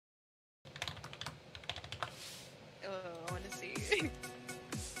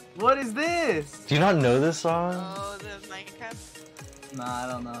What is this? Do you not know this song? Oh, the Minecraft. Nah,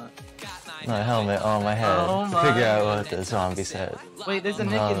 I don't know. My helmet on my head. Oh my Figure out what the zombie said. Wait, there's a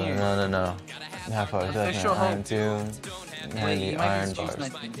Nick in here. No. Half hour Official I'm hope. doomed. And Wait, the he might iron be bars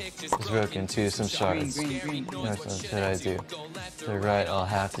sniping. is broken to some shards. Green. What should I do? The right, I'll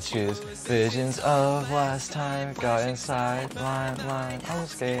have to choose. Visions of last time got inside. Line, I'm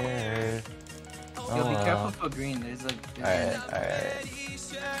scared. Yo, be careful for green. There's like. Alright.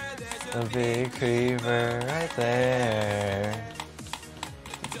 The big creeper right there.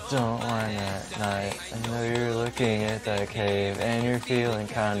 Don't whine at night. I know you're looking at that cave and you're feeling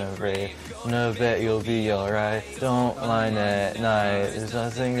kind of brave. No, bet you'll be alright. Don't whine at night. There's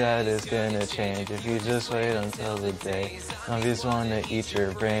nothing that is gonna change if you just wait until the day. Zombies wanna eat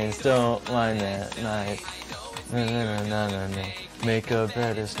your brains. Don't whine at night. No. Make a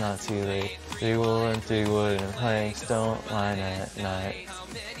bed, it's not too late. 3 wool and 3 wooden planks. Don't whine at night.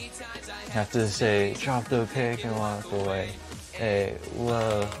 Have to say, drop the pick and walk away. Hey,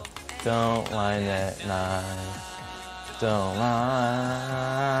 whoa, don't whine at night. Don't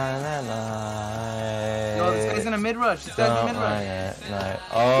whine at night. No, this guy's in a mid rush. This guy's in a mid Don't whine rush. at night.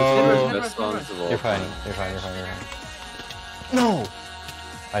 Oh, Mid-rush. you're fine. No!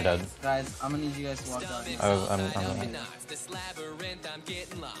 I died. Guys, I'm gonna need you guys to walk out.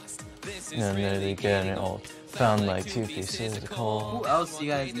 I'm nearly getting old. Found like 2 pieces of coal. Who else you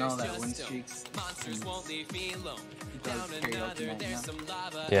guys know that win streaks?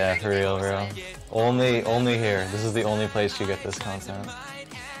 Yeah, for real, bro. Only here. This is the only place you get this content.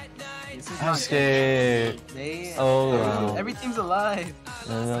 I'm scared. Oh, wow. Everything's alive.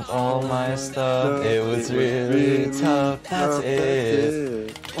 And that's all my stuff. It was really tough. That's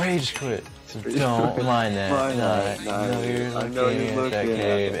it. Rage quit. So don't mind that. I know you're looking at that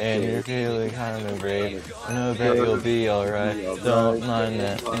cave and you're feeling kind of brave. I know that you'll be alright. Don't mind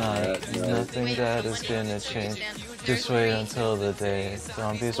that night. There's nothing that is gonna change. Just wait until the day.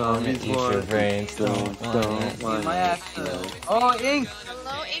 Zombies wanna eat your brains. Don't mind that. Oh, Ink!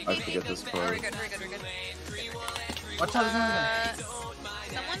 Hello, Ink. I forget this part. We're good. Watch out,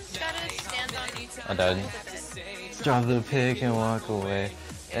 Someone's gotta stand on each I died. Drop the pick and walk away.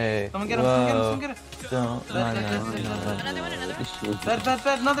 Hey, Someone get him, whoa. get him. Don't mind that. Another one. Bed,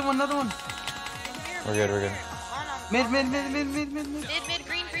 another one. We're good. Mid. Mid,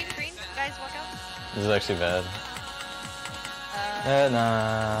 green. Guys, walk out. This is actually bad. At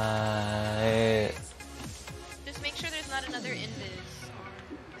night. Just make sure there's not another invis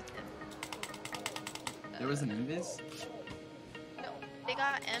with him. There was an invis? No, they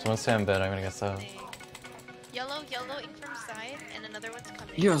got M. Someone stay in bed, I'm gonna get so. Yellow ink from side, and another one's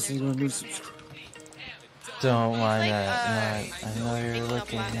coming. Yes, you don't need subscribe. Don't mind like, that night. I know you're making up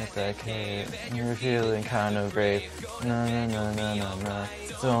looking lies. at that cave and you're feeling kind of brave. No.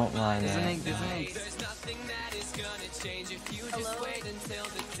 Don't mind There's an that. ink. Hello?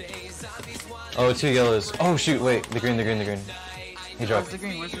 Oh, 2 yellows. Oh shoot, wait, the green. He Where's dropped. the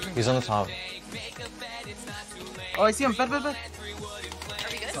green? He's on the top. Oh, I see him. Bed. Are we good?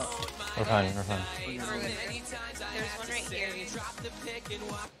 We're fine. We're good. There's one right here.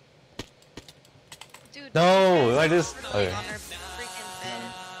 Dude. No, I just. Okay. On our freaking bed.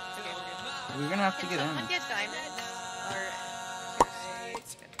 Okay, we're good. We're gonna have to Can get someone in. get diamond?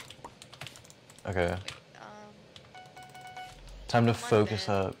 Okay. Um, Time to focus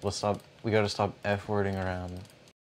up. We gotta stop F-wording around.